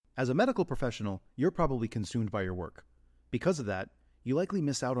As a medical professional, you're probably consumed by your work. Because of that, you likely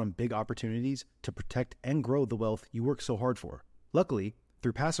miss out on big opportunities to protect and grow the wealth you work so hard for. Luckily,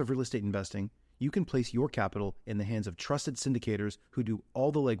 through passive real estate investing, you can place your capital in the hands of trusted syndicators who do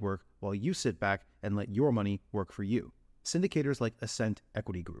all the legwork while you sit back and let your money work for you. Syndicators like Ascent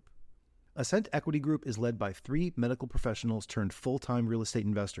Equity Group. Ascent Equity Group is led by 3 medical professionals turned full-time real estate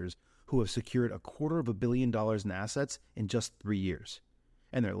investors who have secured $250 million in assets in just 3 years.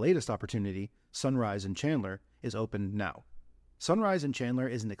 And their latest opportunity, Sunrise in Chandler, is open now. Sunrise in Chandler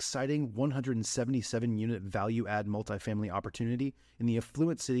is an exciting 177-unit value-add multifamily opportunity in the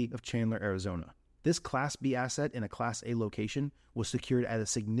affluent city of Chandler, Arizona. This Class B asset in a Class A location was secured at a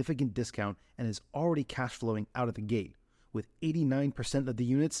significant discount and is already cash flowing out of the gate, with 89% of the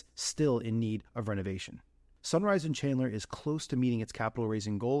units still in need of renovation. Sunrise in Chandler is close to meeting its capital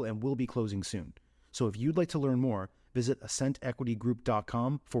raising goal and will be closing soon. So if you'd like to learn more, visit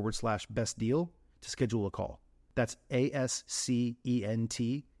ascentequitygroup.com/best deal to schedule a call. That's ASCENT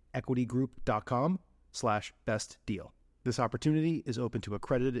equitygroup.com/best deal. This opportunity is open to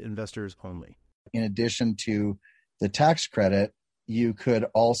accredited investors only. In addition to the tax credit, you could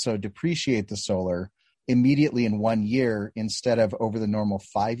also depreciate the solar immediately in 1 year instead of over the normal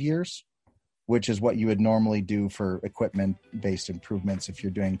 5 years, which is what you would normally do for equipment-based improvements if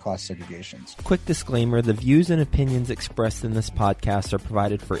you're doing cost segregations. Quick disclaimer, the views and opinions expressed in this podcast are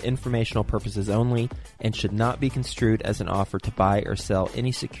provided for informational purposes only and should not be construed as an offer to buy or sell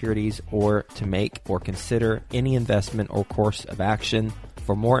any securities or to make or consider any investment or course of action.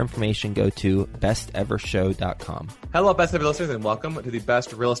 For more information, go to bestevershow.com. Hello, Best Ever listeners, and welcome to the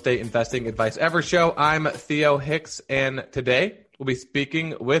Best Real Estate Investing Advice Ever Show. I'm Theo Hicks, and today we'll be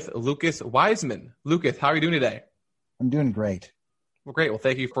speaking with Lucas Wiseman. Lucas, how are you doing today? I'm doing great. Well, great. Well,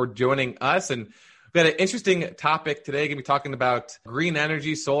 thank you for joining us. And we've got an interesting topic today. We're going to be talking about green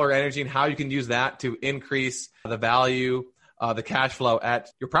energy, solar energy, and how you can use that to increase the value, the cash flow at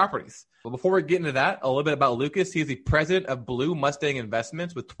your properties. But before we get into that, a little bit about Lucas. He's the president of Blue Mustang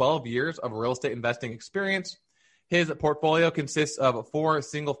Investments with 12 years of real estate investing experience. His portfolio consists of 4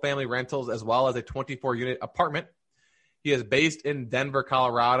 single-family rentals as well as a 24-unit apartment. He is based in Denver,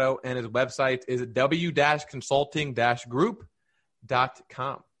 Colorado, and his website is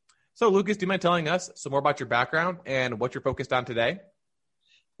w-consulting-group.com. So, Lucas, do you mind telling us some more about your background and what you're focused on today?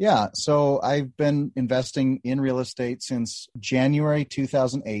 Yeah, so I've been investing in real estate since January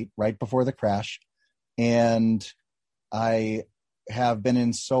 2008, right before the crash. And I have been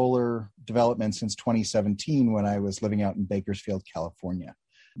in solar development since 2017 when I was living out in Bakersfield, California.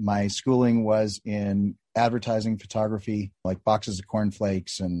 My schooling was in advertising photography, like boxes of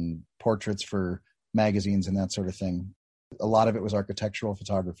cornflakes and portraits for magazines and that sort of thing. A lot of it was architectural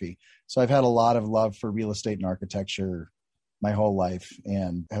photography. So I've had a lot of love for real estate and architecture my whole life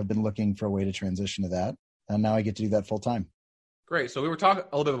and have been looking for a way to transition to that. And now I get to do that full time. Great. So we were talking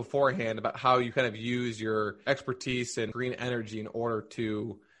a little bit beforehand about how you kind of use your expertise in green energy in order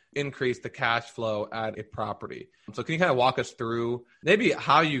to increase the cash flow at a property. So can you kind of walk us through maybe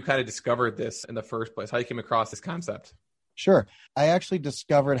how you kind of discovered this in the first place, how you came across this concept? Sure. I actually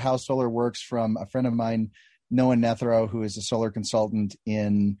discovered how solar works from a friend of mine, Noah Nethero, who is a solar consultant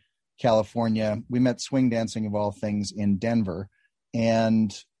in California. We met swing dancing of all things in Denver,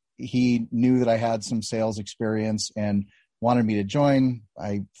 and he knew that I had some sales experience and wanted me to join.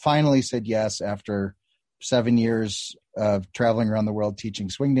 I finally said yes after 7 years of traveling around the world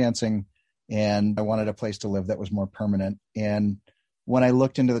teaching swing dancing, and I wanted a place to live that was more permanent. And when I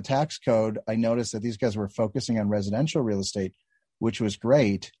looked into the tax code, I noticed that these guys were focusing on residential real estate, which was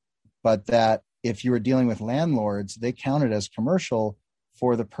great, but that if you were dealing with landlords, they counted as commercial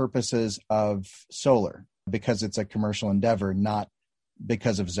for the purposes of solar because it's a commercial endeavor, not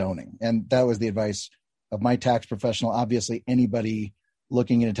because of zoning. And that was the advice of my tax professional. Obviously, anybody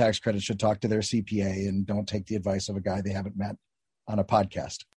looking into tax credit should talk to their CPA and don't take the advice of a guy they haven't met on a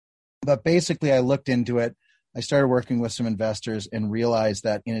podcast. But basically, I looked into it. I started working with some investors and realized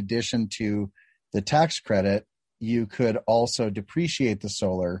that in addition to the tax credit, you could also depreciate the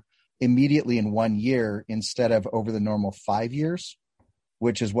solar immediately in 1 year instead of over the normal 5 years,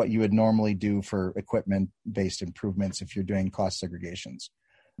 which is what you would normally do for equipment-based improvements if you're doing cost segregations.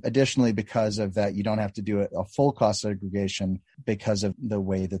 Additionally, because of that, you don't have to do a full cost segregation because of the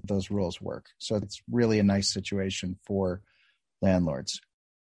way that those rules work. So it's really a nice situation for landlords.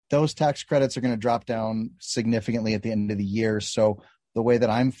 Those tax credits are going to drop down significantly at the end of the year. So the way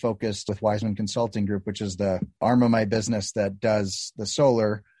that I'm focused with Wiseman Consulting Group, which is the arm of my business that does the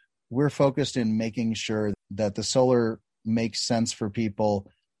solar, we're focused in making sure that the solar makes sense for people,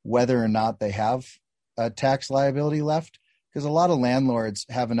 whether or not they have a tax liability left, because a lot of landlords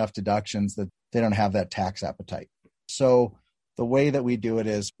have enough deductions that they don't have that tax appetite. So the way that we do it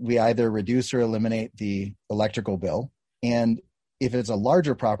is we either reduce or eliminate the electrical bill. And if it's a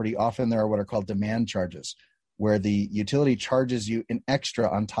larger property, often there are what are called demand charges, where the utility charges you an extra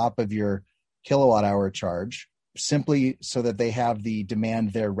on top of your kilowatt hour charge, simply so that they have the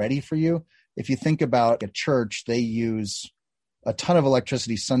demand there ready for you. If you think about a church, they use a ton of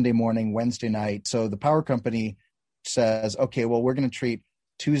electricity Sunday morning, Wednesday night. So the power company says, okay, well, we're going to treat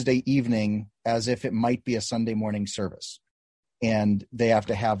Tuesday evening as if it might be a Sunday morning service. And they have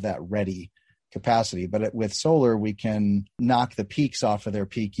to have that ready capacity. But with solar, we can knock the peaks off of their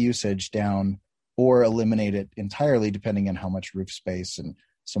peak usage down or eliminate it entirely, depending on how much roof space and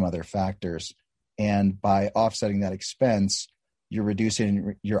some other factors. And by offsetting that expense, you're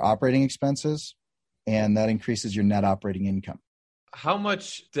reducing your operating expenses, and that increases your net operating income. How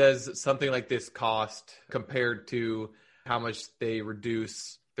much does something like this cost compared to how much they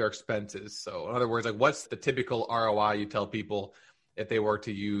reduce their expenses? So in other words, like what's the typical ROI you tell people if they were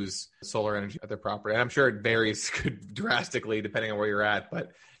to use solar energy at their property? And I'm sure it varies drastically depending on where you're at,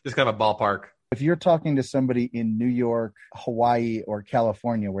 but just kind of a ballpark. If you're talking to somebody in New York, Hawaii, or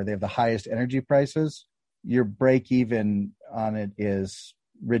California, where they have the highest energy prices, your break even on it is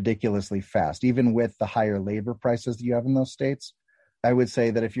ridiculously fast, even with the higher labor prices that you have in those states. I would say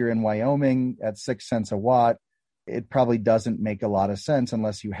that if you're in Wyoming at 6 cents a watt, it probably doesn't make a lot of sense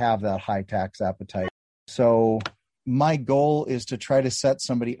unless you have that high tax appetite. So my goal is to try to set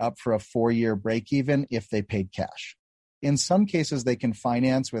somebody up for a 4-year break even if they paid cash. In some cases, they can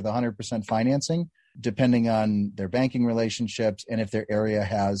finance with 100% financing, depending on their banking relationships and if their area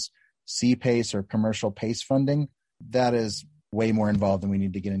has CPACE or commercial PACE funding. That is way more involved than we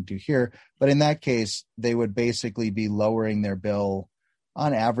need to get into here. But in that case, they would basically be lowering their bill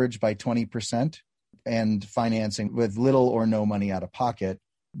on average by 20% and financing with little or no money out of pocket.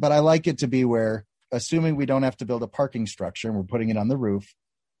 But I like it to be where, assuming we don't have to build a parking structure and we're putting it on the roof,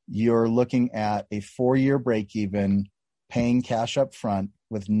 you're looking at a 4-year break even, paying cash up front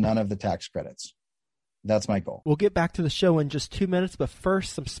with none of the tax credits. That's my goal. We'll get back to the show in just 2 minutes, but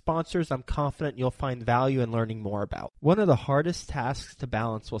first, some sponsors I'm confident you'll find value in learning more about. One of the hardest tasks to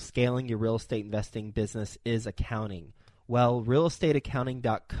balance while scaling your real estate investing business is accounting. Well,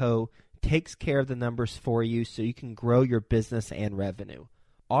 realestateaccounting.co takes care of the numbers for you so you can grow your business and revenue.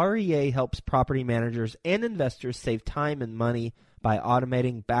 REA helps property managers and investors save time and money by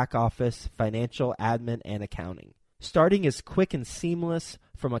automating back office, financial, admin, and accounting. Starting is quick and seamless,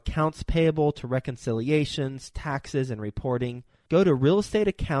 from accounts payable to reconciliations, taxes, and reporting. Go to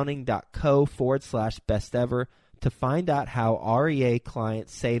realestateaccounting.co/best ever to find out how REA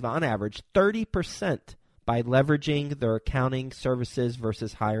clients save on average 30% by leveraging their accounting services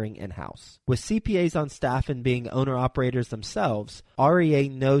versus hiring in-house. With CPAs on staff and being owner-operators themselves, REA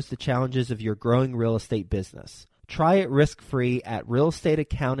knows the challenges of your growing real estate business. Try it risk-free at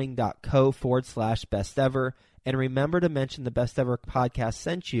realestateaccounting.co/best ever. And remember to mention the Best Ever podcast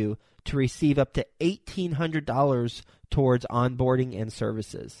sent you to receive up to $1,800 towards onboarding and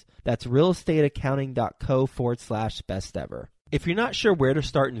services. That's realestateaccounting.co/best ever. If you're not sure where to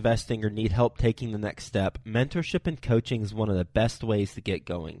start investing or need help taking the next step, mentorship and coaching is one of the best ways to get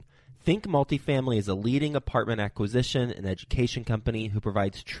going. Think Multifamily is a leading apartment acquisition and education company who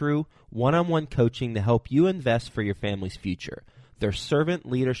provides true one-on-one coaching to help you invest for your family's future. Their servant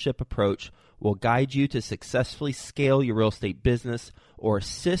leadership approach will guide you to successfully scale your real estate business or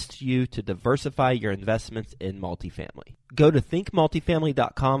assist you to diversify your investments in multifamily. Go to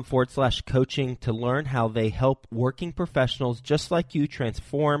thinkmultifamily.com/coaching to learn how they help working professionals just like you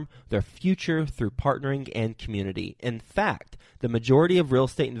transform their future through partnering and community. In fact, the majority of real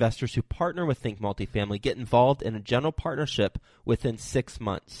estate investors who partner with Think Multifamily get involved in a general partnership within 6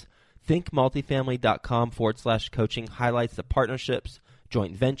 months. thinkmultifamily.com/coaching highlights the partnerships,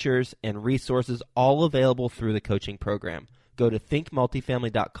 joint ventures, and resources all available through the coaching program. Go to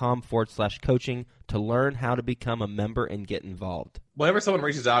thinkmultifamily.com/coaching to learn how to become a member and get involved. Whenever someone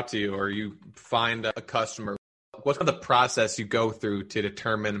reaches out to you or you find a customer, what's the process you go through to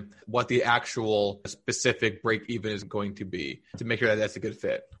determine what the actual specific break even is going to be to make sure that that's a good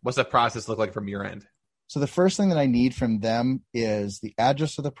fit? What's that process look like from your end? So the first thing that I need from them is the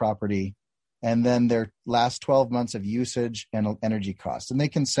address of the property and then their last 12 months of usage and energy costs. And they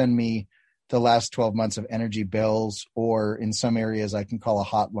can send me the last 12 months of energy bills, or in some areas I can call a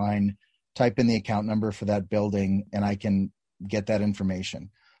hotline, type in the account number for that building, and I can get that information.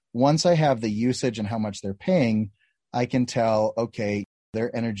 Once I have the usage and how much they're paying, I can tell, okay,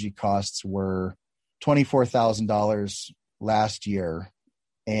 their energy costs were $24,000 last year,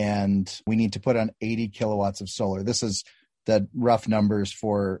 and we need to put on 80 kilowatts of solar. This is the rough numbers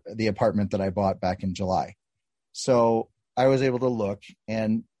for the apartment that I bought back in July. So I was able to look,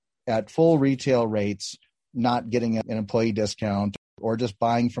 and at full retail rates, not getting an employee discount or just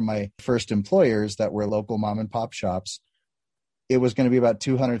buying from my first employers that were local mom and pop shops, it was going to be about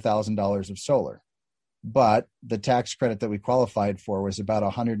 $200,000 of solar. But the tax credit that we qualified for was about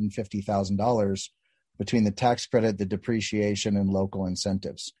 $150,000 between the tax credit, the depreciation, and local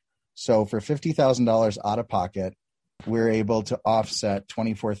incentives. So for $50,000 out of pocket, we're able to offset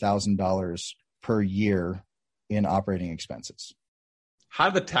 $24,000 per year in operating expenses. How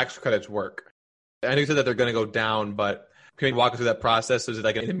do the tax credits work? I know you said that they're going to go down, but can you walk us through that process? Is it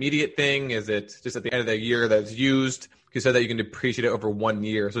like an immediate thing? Is it just at the end of the year that's used? You said that you can depreciate it over 1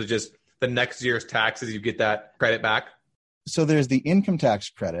 year. So it's just the next year's taxes, you get that credit back? So there's the income tax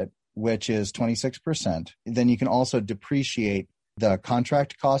credit, which is 26%. Then you can also depreciate the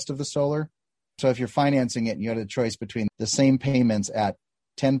contract cost of the solar. So if you're financing it and you had a choice between the same payments at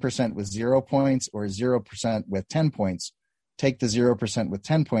 10% with 0 points or 0% with 10 points, take the 0% with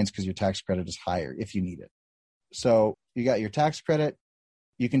 10 points because your tax credit is higher if you need it. So you got your tax credit.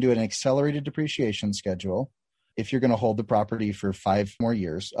 You can do an accelerated depreciation schedule if you're going to hold the property for 5 more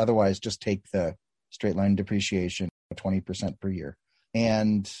years. Otherwise, just take the straight line depreciation, 20% per year.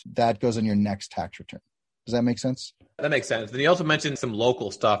 And that goes on your next tax return. Does that make sense? That makes sense. Then you also mentioned some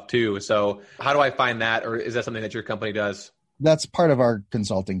local stuff too. So how do I find that? Or is that something that your company does? That's part of our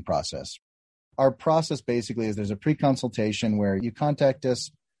consulting process. Our process basically is there's a pre-consultation where you contact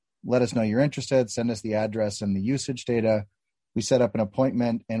us, let us know you're interested, send us the address and the usage data. We set up an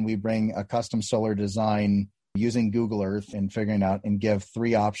appointment and we bring a custom solar design using Google Earth and figuring out and give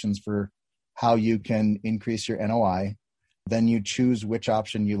 3 options for how you can increase your NOI. Then you choose which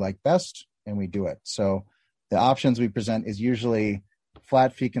option you like best and we do it. So the options we present is usually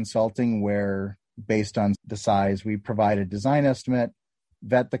flat fee consulting where based on the size, we provide a design estimate,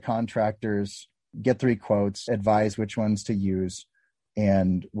 vet the contractors, get 3 quotes, advise which ones to use,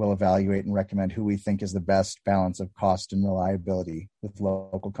 and we'll evaluate and recommend who we think is the best balance of cost and reliability with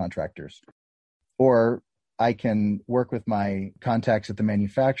local contractors. Or I can work with my contacts at the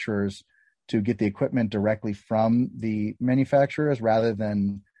manufacturers to get the equipment directly from the manufacturers rather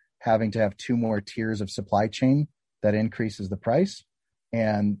than having to have 2 more tiers of supply chain that increases the price.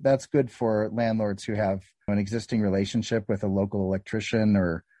 And that's good for landlords who have an existing relationship with a local electrician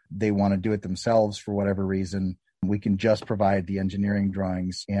or they want to do it themselves for whatever reason. We can just provide the engineering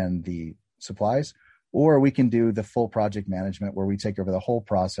drawings and the supplies, or we can do the full project management where we take over the whole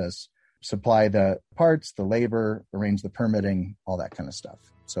process, supply the parts, the labor, arrange the permitting, all that kind of stuff.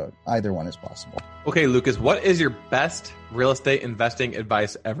 So either one is possible. Okay, Lucas, what is your best real estate investing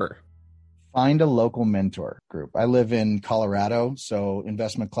advice ever? Find a local mentor group. I live in Colorado, so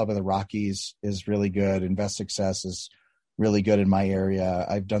Investment Club of the Rockies is really good. Invest Success is really good in my area.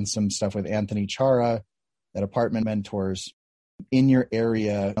 I've done some stuff with Anthony Chara at Apartment Mentors. In your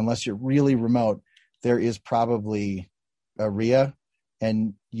area, unless you're really remote, there is probably a RIA,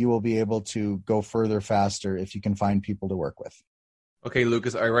 and you will be able to go further faster if you can find people to work with. Okay,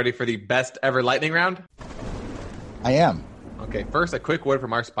 Lucas, are you ready for the best ever lightning round? I am. Okay, first, a quick word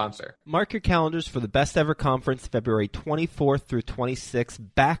from our sponsor. Mark your calendars for the Best Ever Conference, February 24th through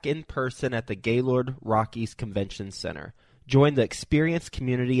 26th, back in person at the Gaylord Rockies Convention Center. Join the experienced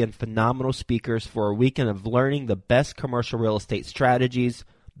community and phenomenal speakers for a weekend of learning the best commercial real estate strategies,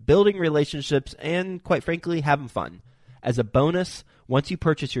 building relationships, and, quite frankly, having fun. As a bonus, once you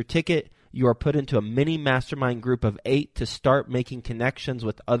purchase your ticket, you are put into a mini mastermind group of 8 to start making connections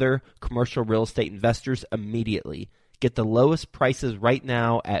with other commercial real estate investors immediately. Get the lowest prices right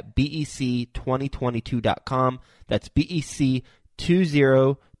now at BEC2022.com. That's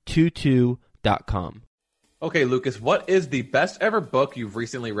BEC2022.com. Okay, Lucas, what is the best ever book you've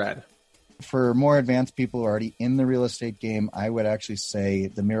recently read? For more advanced people who are already in the real estate game, I would actually say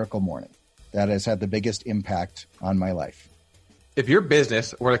The Miracle Morning. That has had the biggest impact on my life. If your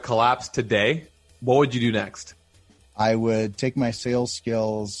business were to collapse today, what would you do next? I would take my sales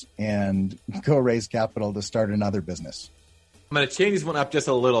skills and go raise capital to start another business. I'm going to change this one up just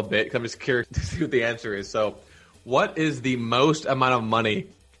a little bit because I'm just curious to see what the answer is. So what is the most amount of money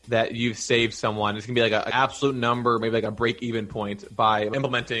that you've saved someone? It's going to be like an absolute number, maybe like a break-even point by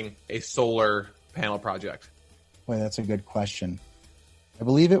implementing a solar panel project. Boy, that's a good question. I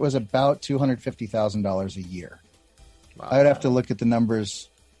believe it was about $250,000 a year. Wow. I would have to look at the numbers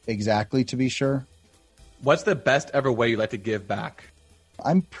exactly to be sure. What's the best ever way you'd like to give back?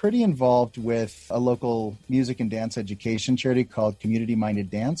 I'm pretty involved with a local music and dance education charity called Community Minded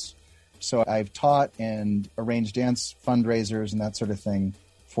Dance. So I've taught and arranged dance fundraisers and that sort of thing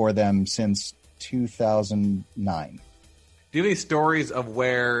for them since 2009. Do you have any stories of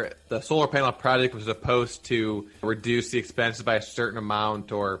where the solar panel project was supposed to reduce the expenses by a certain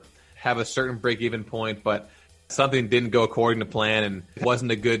amount or have a certain break-even point, but something didn't go according to plan and it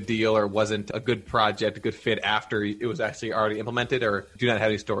wasn't a good deal or wasn't a good project, a good fit after it was actually already implemented? Or do you not have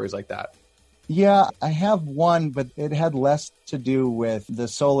any stories like that? Yeah, I have one, but it had less to do with the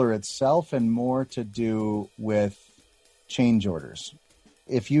solar itself and more to do with change orders.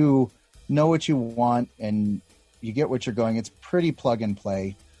 If you know what you want and you get what you're going, it's pretty plug and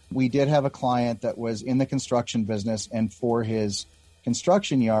play. We did have a client that was in the construction business, and for his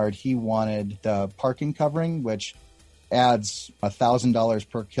construction yard, he wanted the parking covering, which adds $1,000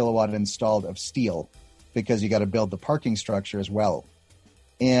 per kilowatt installed of steel because you got to build the parking structure as well.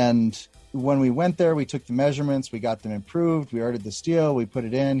 And when we went there, we took the measurements, we got them improved, we ordered the steel, we put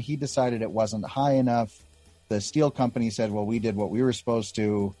it in. He decided it wasn't high enough. The steel company said, well, we did what we were supposed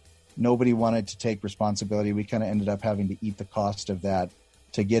to. Nobody wanted to take responsibility. We kind of ended up having to eat the cost of that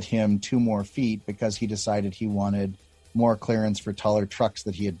to get him 2 more feet because he decided he wanted more clearance for taller trucks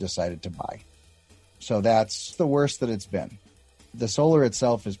that he had decided to buy. So that's the worst that it's been. The solar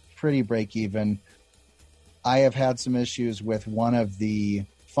itself is pretty break even. I have had some issues with one of the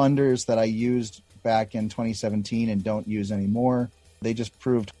funders that I used back in 2017 and don't use anymore. They just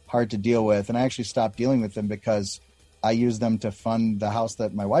proved hard to deal with. And I actually stopped dealing with them because I used them to fund the house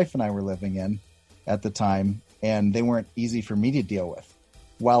that my wife and I were living in at the time, and they weren't easy for me to deal with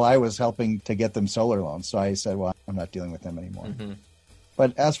while I was helping to get them solar loans. So I said, well, I'm not dealing with them anymore. Mm-hmm.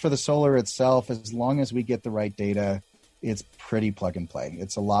 But as for the solar itself, as long as we get the right data, it's pretty plug and play.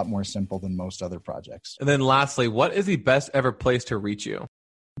 It's a lot more simple than most other projects. And then lastly, what is the best ever place to reach you?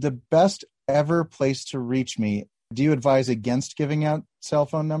 The best ever place to reach me. Do you advise against giving out cell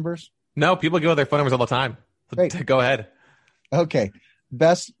phone numbers? No, people give out their phone numbers all the time. Great. Go ahead. Okay.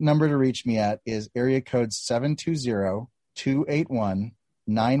 Best number to reach me at is area code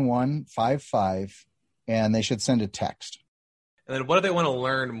 720-281-9155, and they should send a text. And then what if they want to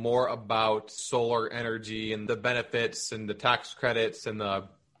learn more about solar energy and the benefits and the tax credits and the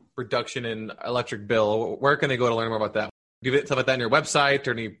reduction in electric bill? Where can they go to learn more about that? Do you have stuff like that on your website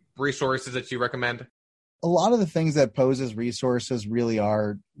or any resources that you recommend? A lot of the things that pose as resources really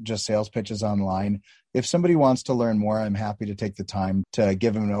are just sales pitches online. If somebody wants to learn more, I'm happy to take the time to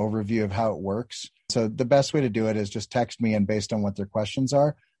give them an overview of how it works. So the best way to do it is just text me, and based on what their questions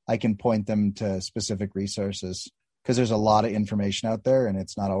are, I can point them to specific resources because there's a lot of information out there and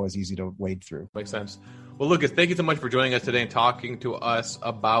it's not always easy to wade through. Makes sense. Well, Lucas, thank you so much for joining us today and talking to us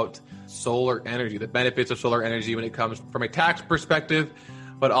about solar energy, the benefits of solar energy when it comes from a tax perspective,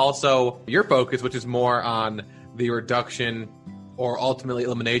 but also your focus, which is more on the reduction or ultimately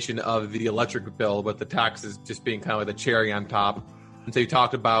elimination of the electric bill, with the taxes just being kind of like the cherry on top. And so you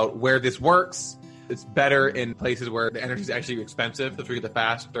talked about where this works. It's better in places where the energy is actually expensive, so we get the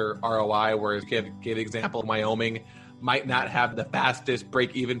faster ROI, whereas you gave the example of Wyoming might not have the fastest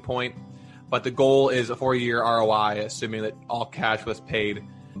break-even point, but the goal is a 4-year ROI, assuming that all cash was paid,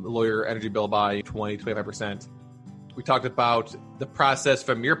 lower your energy bill by 20-25%. We talked about the process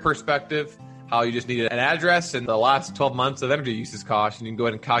from your perspective, how you just needed an address and the last 12 months of energy usage cost, and you can go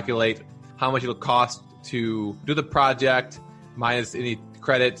ahead and calculate how much it'll cost to do the project, minus any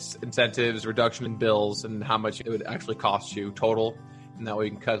credits, incentives, reduction in bills, and how much it would actually cost you total. And that way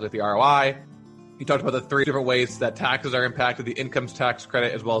you can calculate the ROI. You talked about the 3 different ways that taxes are impacted, the income tax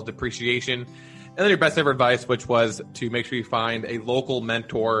credit as well as depreciation. And then your best ever advice, which was to make sure you find a local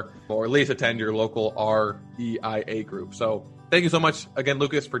mentor or at least attend your local REIA group. So thank you so much again,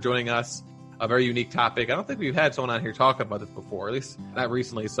 Lucas, for joining us. A very unique topic. I don't think we've had someone on here talk about this before, at least not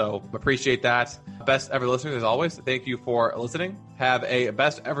recently. So appreciate that. Best ever listeners, as always. Thank you for listening. Have a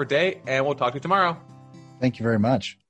best ever day, and we'll talk to you tomorrow. Thank you very much.